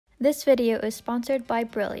This video is sponsored by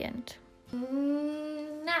Brilliant.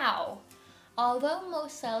 Now, although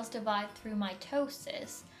most cells divide through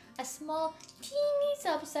mitosis, a small, teeny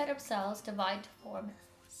subset of cells divide to form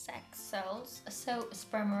sex cells, so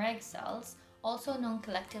sperm or egg cells, also known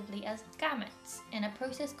collectively as gametes, in a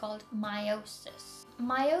process called meiosis.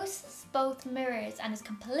 Meiosis both mirrors and is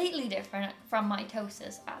completely different from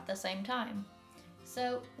mitosis at the same time.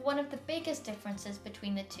 So one of the biggest differences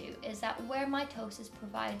between the two is that where mitosis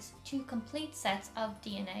provides two complete sets of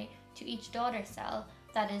DNA to each daughter cell,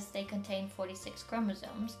 that is, they contain 46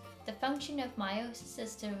 chromosomes, the function of meiosis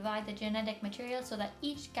is to divide the genetic material so that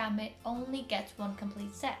each gamete only gets one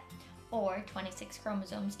complete set, or 26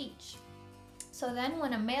 chromosomes each. So then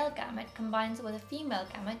when a male gamete combines with a female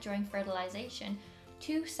gamete during fertilization,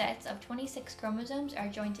 two sets of 26 chromosomes are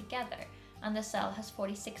joined together and the cell has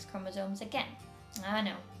 46 chromosomes again. I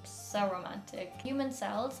know, so romantic. Human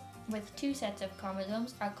cells with two sets of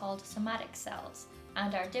chromosomes are called somatic cells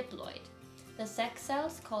and are diploid. The sex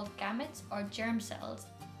cells, called gametes or germ cells,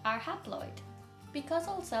 are haploid. Because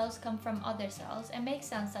all cells come from other cells, it makes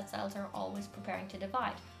sense that cells are always preparing to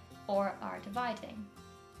divide, or are dividing.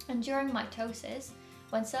 And during mitosis,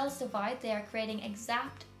 when cells divide, they are creating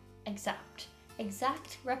exact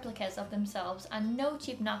replicas of themselves and no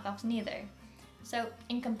cheap knockoffs neither. So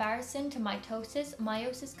in comparison to mitosis,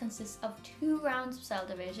 meiosis consists of 2 rounds of cell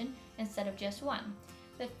division instead of just one.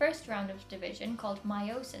 The first round of division, called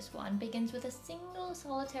meiosis 1, begins with a single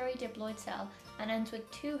solitary diploid cell and ends with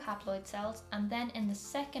 2 haploid cells, and then in the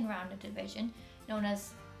second round of division, known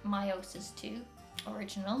as meiosis 2,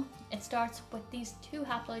 original, it starts with these 2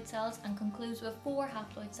 haploid cells and concludes with 4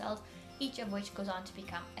 haploid cells, each of which goes on to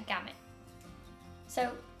become a gamete.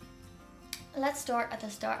 So let's start at the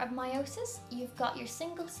start of meiosis. You've got your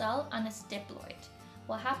single cell and it's diploid.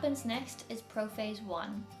 What happens next is prophase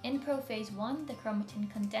 1. In prophase 1, the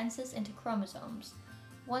chromatin condenses into chromosomes.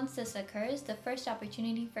 Once this occurs, the first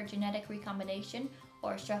opportunity for genetic recombination,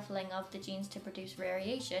 or shuffling of the genes to produce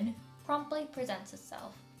variation, promptly presents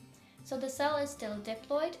itself. So the cell is still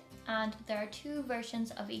diploid, and there are 2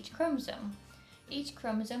 versions of each chromosome. Each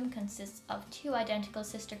chromosome consists of 2 identical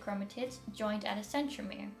sister chromatids joined at a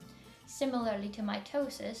centromere. Similarly to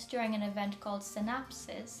mitosis, during an event called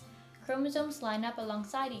synapsis, chromosomes line up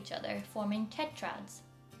alongside each other, forming tetrads.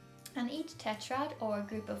 And each tetrad, or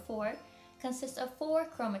group of 4, consists of 4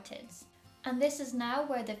 chromatids. And this is now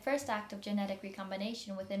where the first act of genetic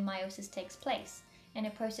recombination within meiosis takes place, in a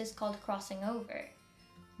process called crossing over.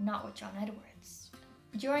 Not with John Edwards.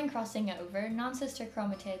 During crossing over, non-sister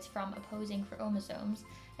chromatids from opposing chromosomes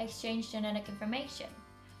exchange genetic information.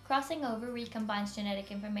 Crossing over recombines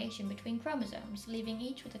genetic information between chromosomes, leaving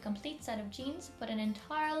each with a complete set of genes but an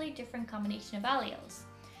entirely different combination of alleles.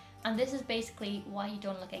 And this is basically why you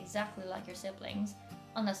don't look exactly like your siblings,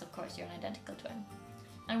 unless of course you're an identical twin.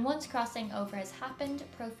 And once crossing over has happened,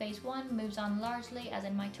 prophase 1 moves on largely as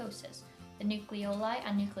in mitosis. The nucleoli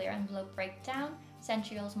and nuclear envelope break down,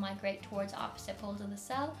 centrioles migrate towards opposite poles of the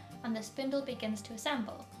cell, and the spindle begins to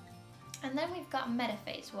assemble. And then we've got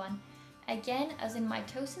metaphase 1. Again, as in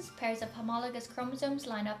mitosis, pairs of homologous chromosomes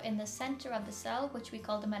line up in the center of the cell, which we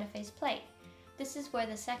call the metaphase plate. This is where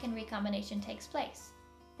the second recombination takes place.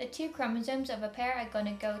 The 2 chromosomes of a pair are going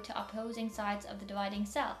to go to opposing sides of the dividing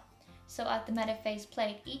cell. So at the metaphase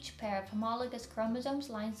plate, each pair of homologous chromosomes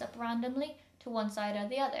lines up randomly to one side or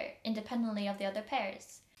the other, independently of the other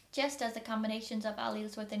pairs. Just as the combinations of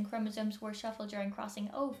alleles within chromosomes were shuffled during crossing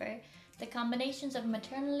over, the combinations of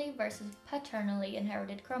maternally versus paternally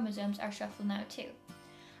inherited chromosomes are shuffled now too.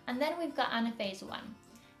 And then we've got anaphase 1.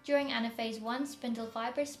 During anaphase 1, spindle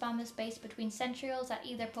fibers span the space between centrioles at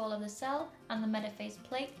either pole of the cell and the metaphase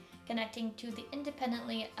plate, connecting to the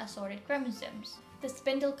independently assorted chromosomes. The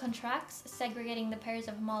spindle contracts, segregating the pairs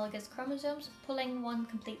of homologous chromosomes, pulling one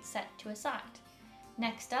complete set to a side.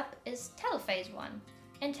 Next up is telophase 1.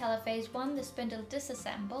 In telophase 1, the spindle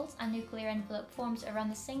disassembles, a nuclear envelope forms around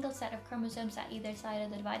the single set of chromosomes at either side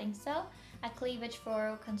of the dividing cell. A cleavage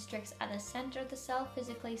furrow constricts at the center of the cell,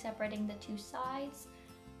 physically separating the 2 sides.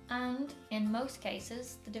 And in most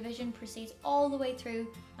cases, the division proceeds all the way through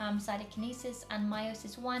cytokinesis, and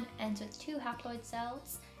meiosis 1 ends with 2 haploid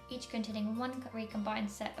cells, each containing 1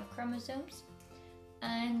 recombined set of chromosomes.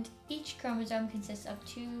 And each chromosome consists of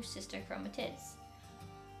 2 sister chromatids.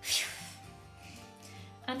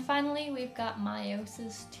 And finally, we've got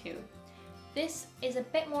meiosis 2. This is a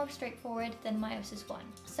bit more straightforward than meiosis 1.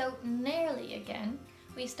 So nearly again,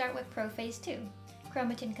 we start with prophase 2.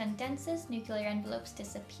 Chromatin condenses, nuclear envelopes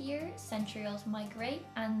disappear, centrioles migrate,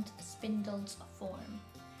 and spindles form.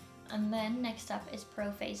 And then next up is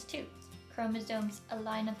prophase 2. chromosomes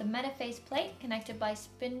align at the metaphase plate connected by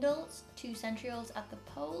spindles to centrioles at the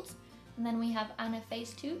poles. And then we have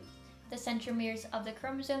anaphase 2. The centromeres of the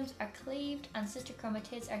chromosomes are cleaved and sister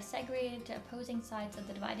chromatids are segregated to opposing sides of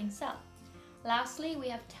the dividing cell. Lastly, we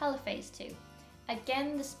have telophase 2.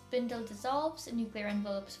 Again, the spindle dissolves, nuclear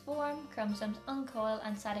envelopes form, chromosomes uncoil,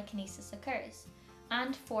 and cytokinesis occurs.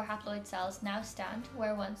 And 4 haploid cells now stand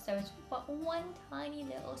where once there was but one tiny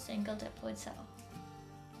little single diploid cell.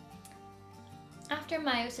 After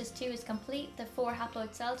meiosis 2 is complete, the 4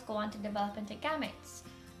 haploid cells go on to develop into gametes,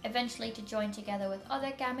 eventually to join together with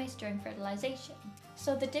other gametes during fertilization.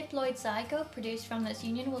 So the diploid zygote produced from this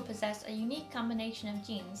union will possess a unique combination of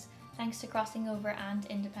genes thanks to crossing over and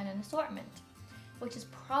independent assortment, which is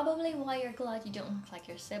probably why you're glad you don't look like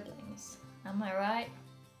your siblings. Am I right?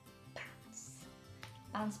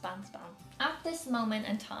 Bans, bans, bans. At this moment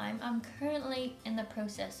in time, I'm currently in the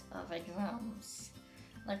process of exams,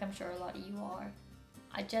 like I'm sure a lot of you are.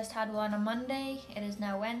 I just had one on Monday, it is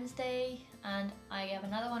now Wednesday, and I have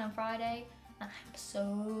another one on Friday, and I'm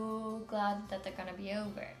so glad that they're gonna be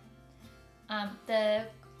over. The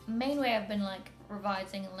main way I've been like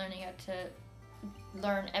revising and learning how to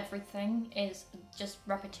learn everything is just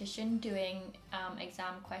repetition, doing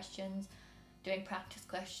exam questions, doing practice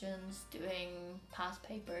questions, doing past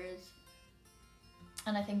papers.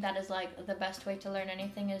 And I think that is like the best way to learn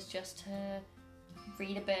anything, is just to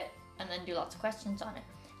read a bit and then do lots of questions on it.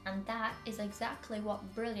 And that is exactly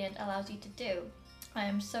what Brilliant allows you to do. I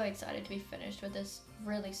am so excited to be finished with this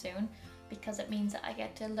really soon, because it means that I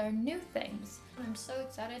get to learn new things. I'm so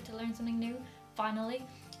excited to learn something new, finally.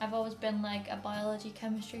 I've always been like a biology,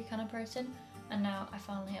 chemistry kind of person, and now I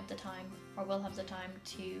finally have the time, or will have the time,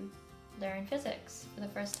 to learn physics for the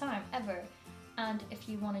first time ever. And if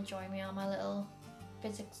you want to join me on my little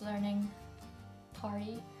physics learning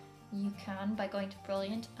party, you can by going to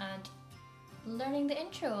Brilliant and learning the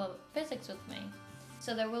intro of physics with me.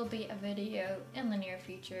 So there will be a video in the near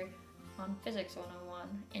future on Physics 101,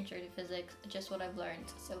 Intro to Physics, just what I've learned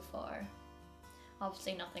so far.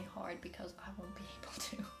 Obviously nothing hard because I won't be able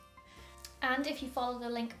to. And if you follow the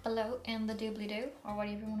link below in the doobly-doo, or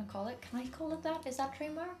whatever you want to call it, can I call it that? Is that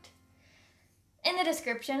trademarked? In the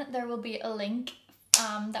description there will be a link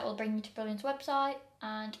that will bring you to Brilliant's website,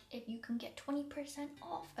 and if you can get 20%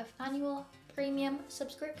 off of annual premium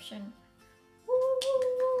subscription.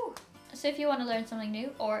 Woo! So if you want to learn something new,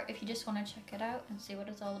 or if you just want to check it out and see what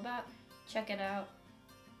it's all about, check it out.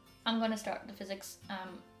 I'm going to start the physics,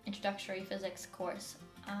 introductory physics course,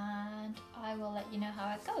 and I will let you know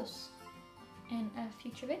how it goes in a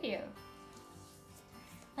future video.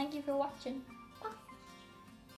 Thank you for watching.